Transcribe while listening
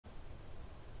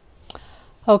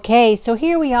Okay, so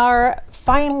here we are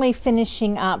finally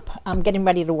finishing up, getting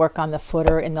ready to work on the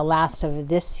footer in the last of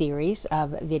this series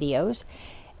of videos.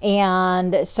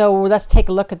 And so let's take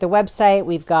a look at the website.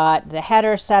 We've got the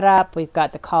header set up. We've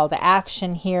got the call to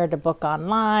action here to book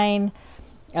online,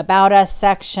 about us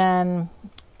section,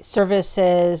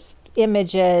 services,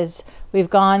 images. We've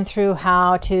gone through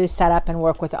how to set up and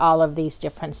work with all of these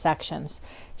different sections.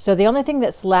 So the only thing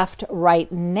that's left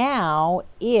right now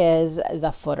is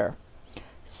the footer.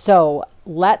 So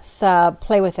let's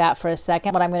play with that for a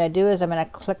second. What I'm going to do is I'm going to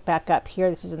click back up here.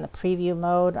 This is in the preview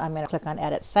mode. I'm going to click on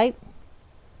Edit Site.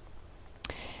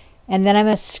 And then I'm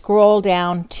going to scroll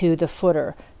down to the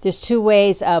footer. There's two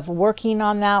ways of working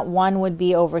on that. One would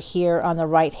be over here on the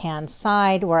right hand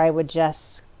side, where I would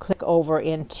just click over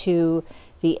into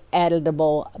the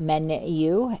editable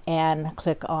menu and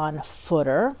click on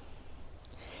footer.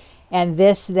 And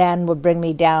this then would bring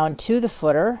me down to the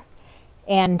footer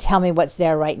and tell me what's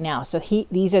there right now. So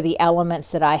these are the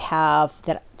elements that I have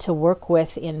to work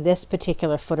with in this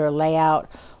particular footer layout,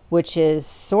 which is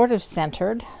sort of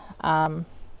centered. And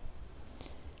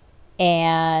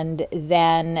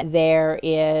then there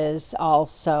is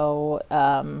also,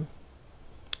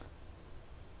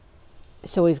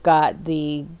 so we've got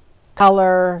the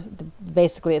color,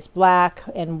 basically it's black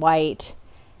and white.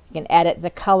 You can edit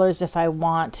the colors if I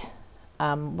want,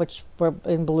 which were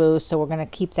in blue, so we're going to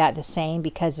keep that the same,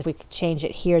 because if we change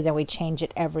it here, then we change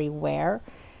it everywhere.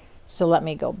 So let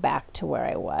me go back to where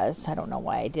I was. I don't know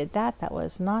why I did that. That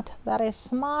was not very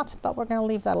smart, but we're going to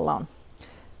leave that alone.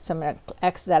 So I'm going to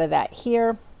exit out of that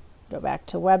here, go back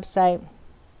to website,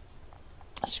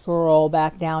 scroll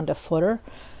back down to footer.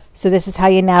 So this is how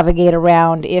you navigate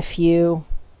around if you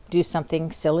do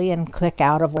something silly and click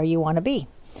out of where you want to be.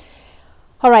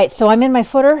 All right, so I'm in my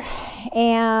footer,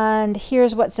 and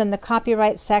here's what's in the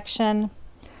copyright section.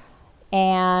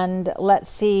 And let's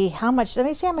see how much, let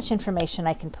me see how much information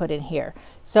I can put in here.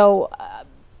 So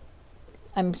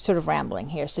I'm sort of rambling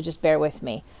here, so just bear with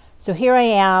me. So here I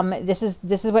am. This is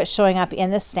what's showing up in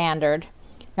the standard.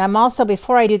 Now I'm also,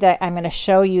 before I do that, I'm going to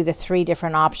show you the 3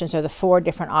 different options, or the 4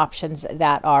 different options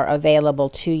that are available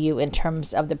to you in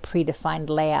terms of the predefined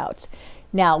layouts.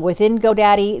 Now within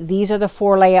GoDaddy, these are the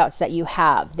 4 layouts that you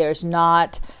have. There's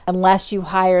not, unless you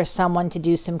hire someone to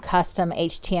do some custom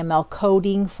HTML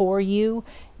coding for you,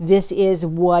 this is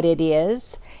what it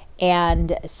is.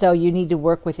 And so you need to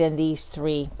work within these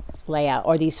 3 layout,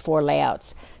 or these 4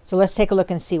 layouts. So let's take a look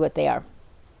and see what they are.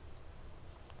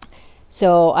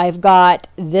 So I've got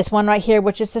this one right here,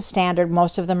 which is the standard.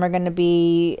 Most of them are going to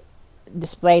be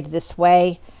displayed this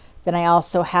way. Then I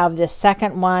also have this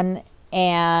second one,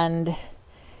 and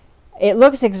it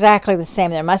looks exactly the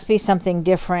same. There must be something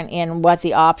different in what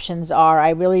the options are. I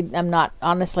really am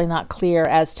honestly not clear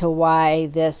as to why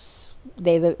these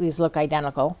look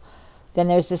identical. Then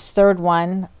there's this third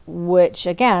one, which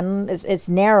again, it's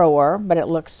narrower, but it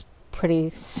looks pretty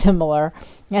similar.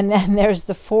 And then there's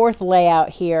the 4th layout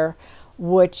here,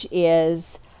 which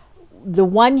is the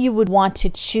one you would want to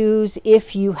choose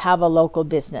if you have a local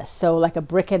business. So like a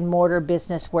brick and mortar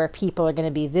business where people are going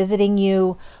to be visiting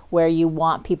you, where you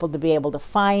want people to be able to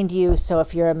find you. So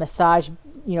if you're a massage,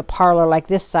 parlor like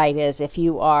this site is, if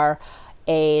you are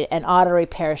an auto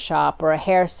repair shop or a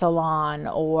hair salon,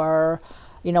 or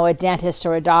a dentist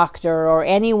or a doctor, or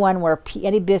anyone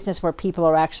any business where people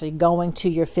are actually going to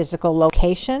your physical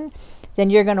location, then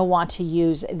you're going to want to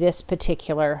use this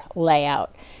particular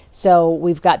layout. So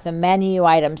we've got the menu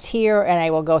items here, and I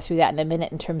will go through that in a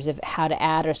minute in terms of how to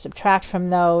add or subtract from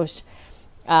those.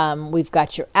 We've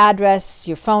got your address,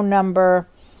 your phone number,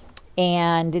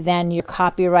 and then your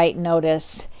copyright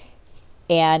notice,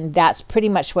 and that's pretty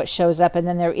much what shows up. And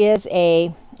then there is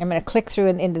I'm going to click through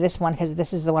into this one, because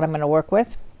this is the one I'm going to work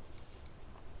with.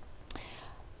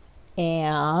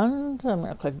 And I'm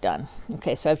going to click done.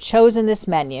 Okay, so I've chosen this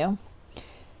menu.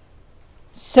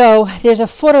 So there's a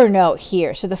footer note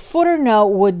here. So the footer note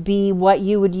would be what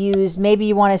you would use. Maybe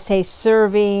you want to say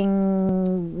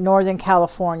serving Northern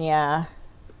California,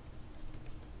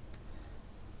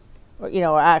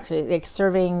 or actually like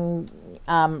serving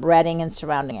Redding and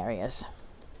surrounding areas.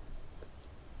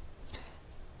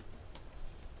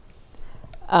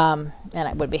 And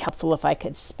it would be helpful if I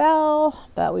could spell,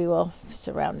 but we will,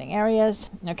 surrounding areas.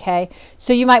 Okay,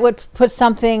 so you might would put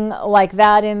something like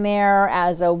that in there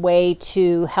as a way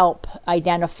to help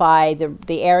identify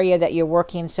the area that you're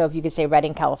working. So if you could say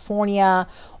Redding, California,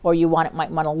 or you might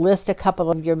want to list a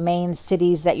couple of your main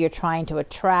cities that you're trying to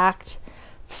attract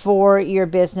for your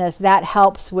business. That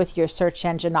helps with your search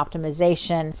engine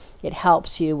optimization. It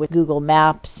helps you with Google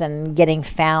Maps and getting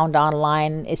found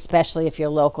online, especially if you're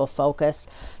local focused.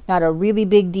 Not a really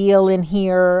big deal in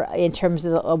here in terms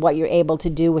of what you're able to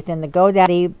do within the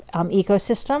GoDaddy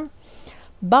ecosystem,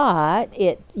 but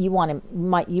you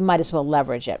might as well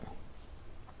leverage it.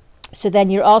 So then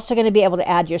you're also going to be able to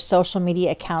add your social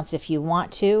media accounts if you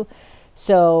want to.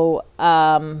 So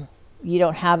you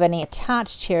don't have any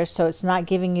attached here, so it's not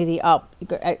giving you the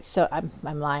so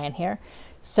I'm lying here.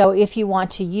 So if you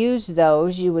want to use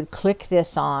those, you would click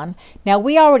this on. Now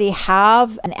we already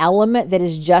have an element that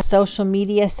is just social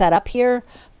media set up here,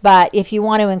 but if you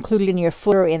want to include it in your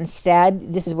footer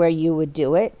instead, this is where you would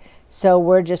do it. So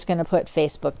we're just going to put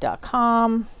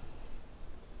facebook.com.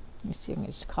 Let me see if I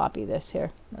can just copy this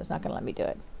here. No, it's not going to let me do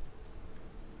it.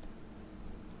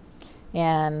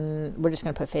 And we're just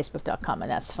going to put facebook.com, and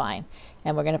that's fine.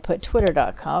 And we're going to put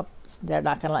twitter.com. They're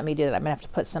not going to let me do that. I'm going to have to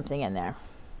put something in there.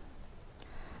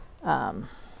 I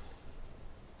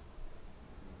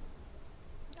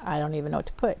don't even know what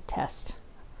to put. Test.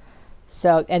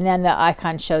 So, and then the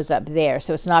icon shows up there.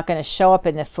 So it's not going to show up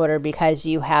in the footer because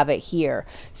you have it here.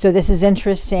 So this is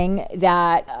interesting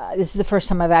that this is the first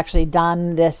time I've actually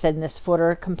done this in this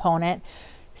footer component.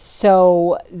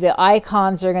 So the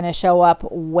icons are going to show up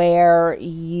where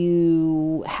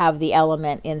you have the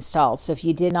element installed. So if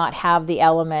you did not have the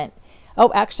element,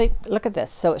 oh, actually, look at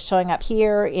this. So it's showing up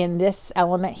here in this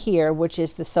element here, which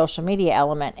is the social media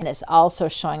element, and it's also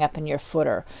showing up in your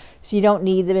footer. So you don't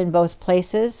need them in both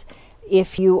places.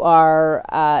 If you are,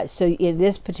 so in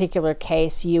this particular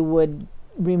case, you would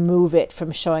remove it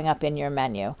from showing up in your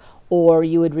menu, or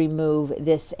you would remove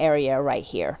this area right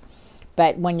here.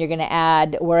 But when you're going to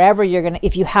add, wherever you're going to,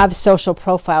 if you have social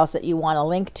profiles that you want to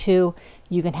link to,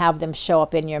 you can have them show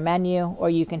up in your menu, or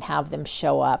you can have them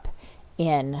show up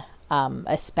in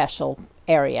a special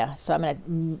area. So I'm going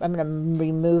to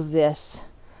remove this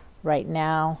right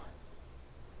now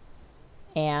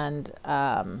and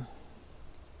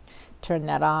turn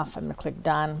that off. I'm going to click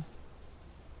done.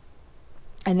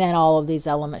 And then all of these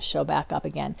elements show back up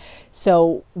again.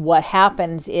 So what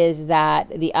happens is that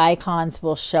the icons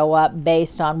will show up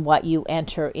based on what you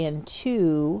enter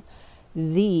into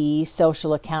the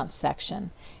social accounts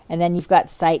section. And then you've got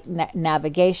site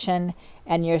navigation,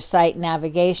 and your site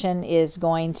navigation is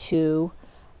going to,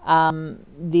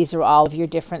 these are all of your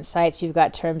different sites. You've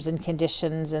got terms and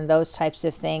conditions and those types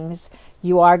of things.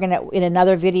 You are going to, in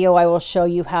another video, I will show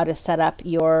you how to set up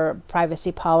your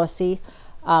privacy policy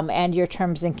and your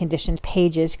terms and conditions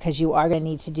pages, because you are going to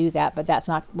need to do that, but that's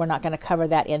not, we're not going to cover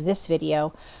that in this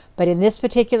video. But in this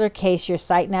particular case, your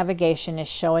site navigation is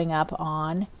showing up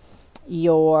on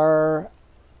your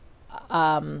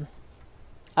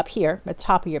up here at the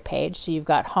top of your page. So you've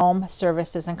got home,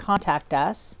 services, and contact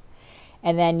us,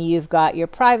 and then you've got your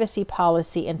privacy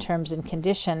policy and terms and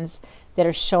conditions that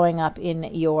are showing up in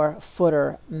your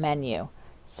footer menu.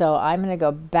 So I'm going to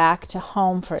go back to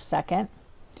home for a second.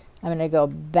 I'm going to go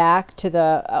back to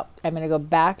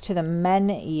the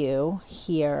menu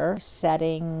here,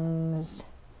 settings.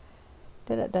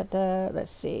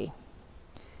 Let's see.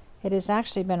 It has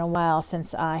actually been a while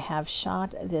since I have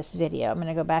shot this video. I'm going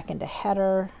to go back into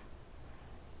header,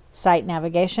 site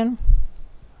navigation.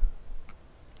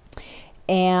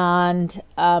 And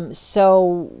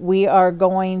so we are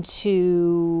going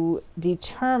to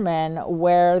determine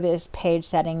where this page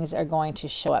settings are going to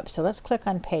show up. So let's click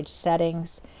on page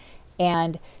settings.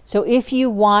 And so if you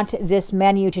want this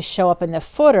menu to show up in the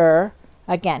footer,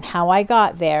 again, how I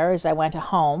got there is I went to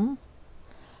home,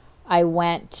 I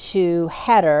went to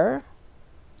header,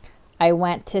 I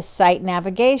went to site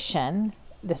navigation.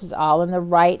 This is all in the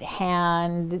right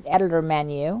hand editor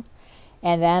menu.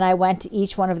 And then I went to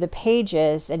each one of the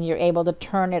pages, and you're able to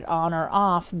turn it on or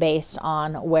off based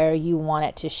on where you want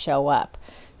it to show up.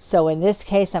 So in this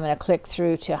case, I'm going to click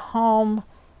through to home.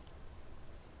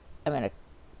 I'm going to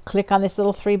click on this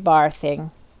little 3-bar thing.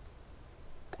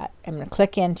 I'm going to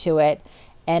click into it,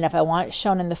 and if I want it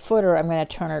shown in the footer, I'm going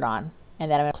to turn it on, and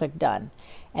then I'm going to click done.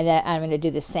 And then I'm going to do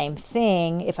the same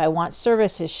thing if I want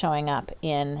services showing up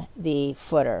in the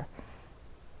footer.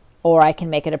 Or I can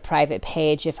make it a private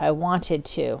page if I wanted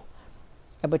to,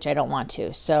 which I don't want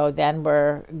to. So then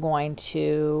we're going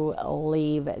to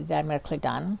leave, then I'm going to click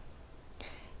done.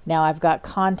 Now I've got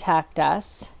contact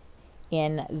us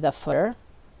in the footer,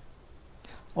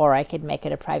 or I could make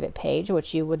it a private page,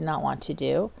 which you would not want to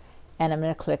do. And I'm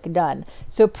going to click done.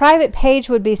 So private page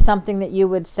would be something that you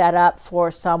would set up for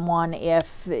someone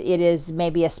if it is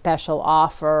maybe a special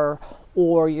offer,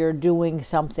 or you're doing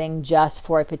something just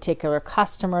for a particular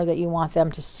customer that you want them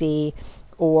to see,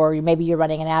 or maybe you're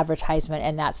running an advertisement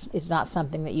and it's not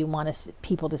something that you want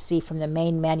people to see from the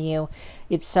main menu.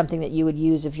 It's something that you would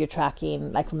use if you're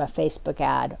tracking like from a Facebook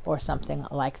ad or something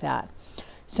like that.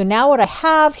 So now what I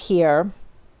have here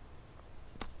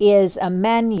is a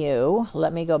menu.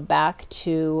 Let me go back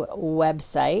to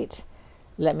website.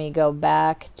 Let me go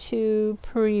back to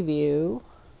preview.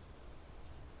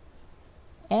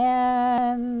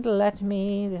 And I'm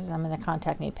in the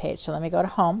contact me page. So let me go to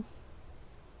home.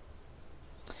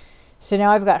 So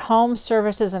now I've got home,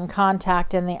 services, and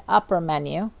contact in the upper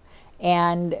menu.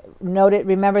 And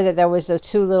remember that there was those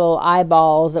two little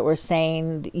eyeballs that were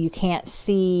saying that you can't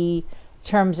see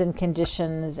terms and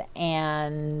conditions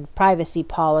and privacy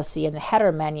policy in the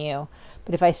header menu.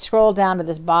 But if I scroll down to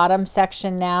this bottom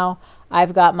section now,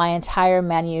 I've got my entire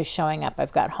menu showing up.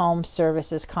 I've got home,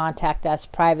 services, contact us,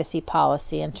 privacy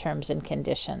policy, and terms and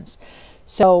conditions.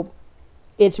 So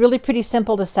it's really pretty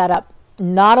simple to set up.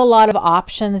 Not a lot of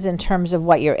options in terms of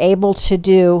what you're able to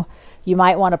do. You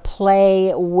might want to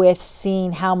play with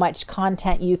seeing how much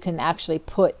content you can actually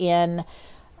put in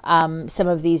some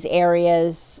of these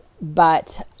areas.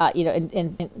 But you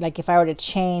know, like if I were to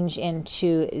change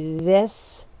into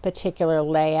this particular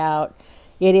layout,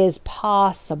 it is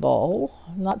possible,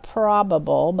 not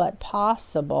probable, but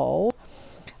possible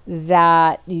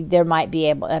that there might be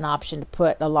an option to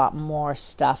put a lot more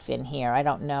stuff in here. I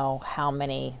don't know how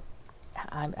many.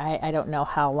 I don't know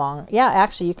how long. Yeah,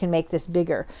 actually you can make this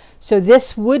bigger. So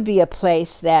this would be a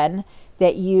place then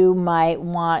that you might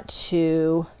want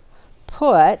to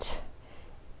put,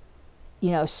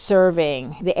 you know,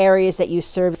 serving the areas that you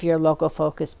serve for your local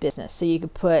focused business. So you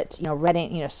could put, you know,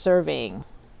 Reading, you know, serving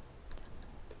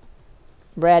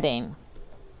Reading,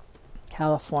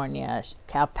 California,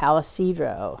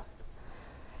 Palisadro.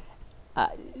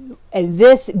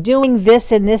 And doing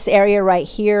this in this area right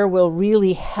here will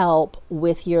really help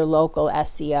with your local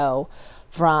SEO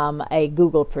from a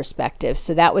Google perspective.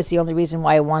 So that was the only reason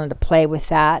why I wanted to play with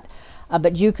that.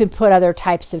 But you can put other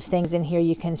types of things in here.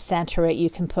 You can center it. You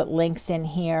can put links in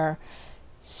here.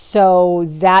 So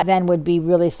that then would be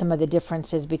really some of the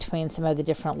differences between some of the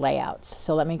different layouts.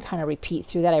 So let me kind of repeat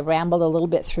through that. I rambled a little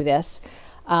bit through this.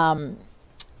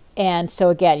 And so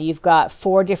again, you've got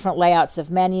 4 different layouts of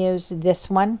menus. This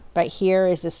one right here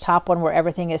is this top one where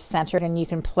everything is centered, and you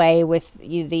can play with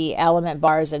the element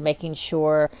bars and making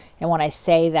sure. And when I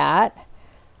say that,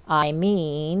 I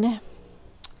mean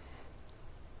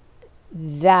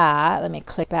that, let me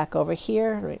click back over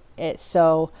here.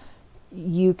 So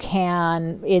you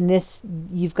can, in this,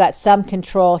 you've got some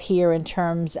control here in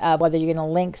terms of whether you're going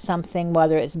to link something,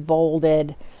 whether it's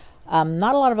bolded.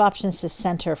 Not a lot of options to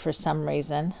center for some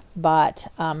reason, but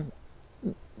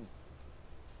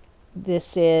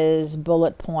this is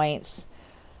bullet points.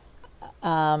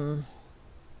 Yeah,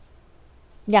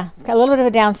 a little bit of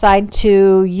a downside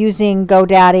to using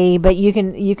GoDaddy, but you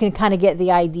can kind of get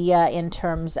the idea in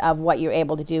terms of what you're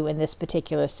able to do in this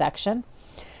particular section.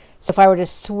 So if I were to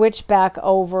switch back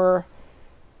over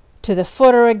to the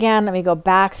footer again, let me go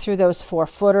back through those 4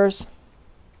 footers.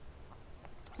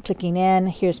 Clicking in,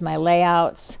 here's my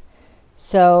layouts.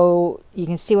 So you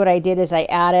can see what I did is I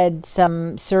added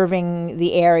some serving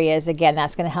the areas. Again,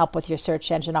 that's going to help with your search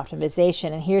engine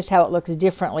optimization. And here's how it looks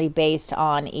differently based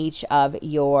on each of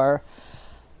your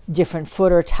different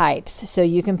footer types. So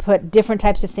you can put different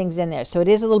types of things in there. So it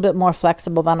is a little bit more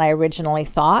flexible than I originally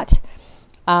thought.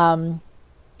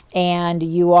 And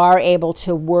you are able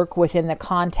to work within the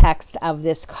context of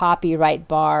this copyright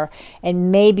bar.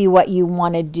 And maybe what you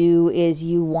want to do is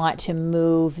you want to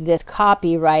move this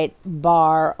copyright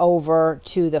bar over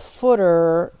to the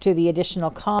footer, to the additional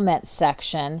comments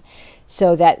section,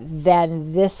 so that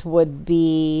then this would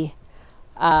be,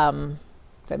 if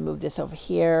I move this over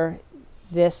here,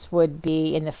 this would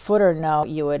be in the footer note,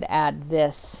 you would add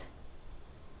this,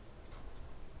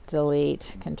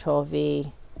 delete, Control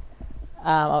V.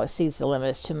 Oh, it sees the limit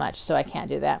is too much, so I can't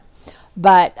do that.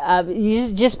 But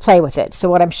you just play with it.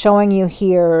 So what I'm showing you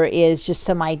here is just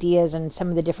some ideas and some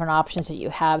of the different options that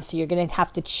you have. So you're going to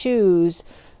have to choose,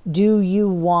 do you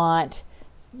want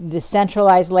the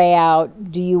centralized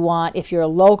layout? Do you want, if you're a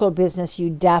local business,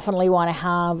 you definitely want to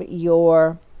have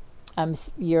your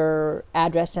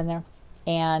address in there,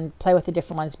 and play with the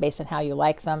different ones based on how you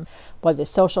like them, whether the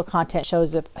social content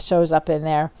shows up in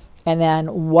there. And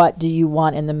then what do you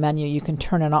want in the menu? You can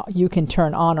turn it on. You can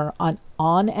turn on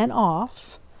and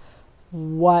off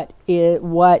what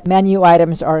menu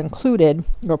items are included,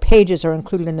 or pages are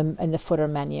included in the footer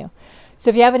menu. So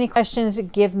if you have any questions,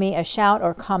 give me a shout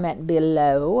or comment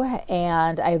below,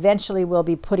 and I eventually will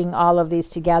be putting all of these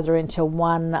together into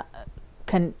one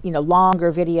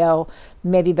longer video,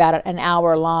 maybe about an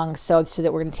hour long, so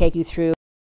that we're going to take you through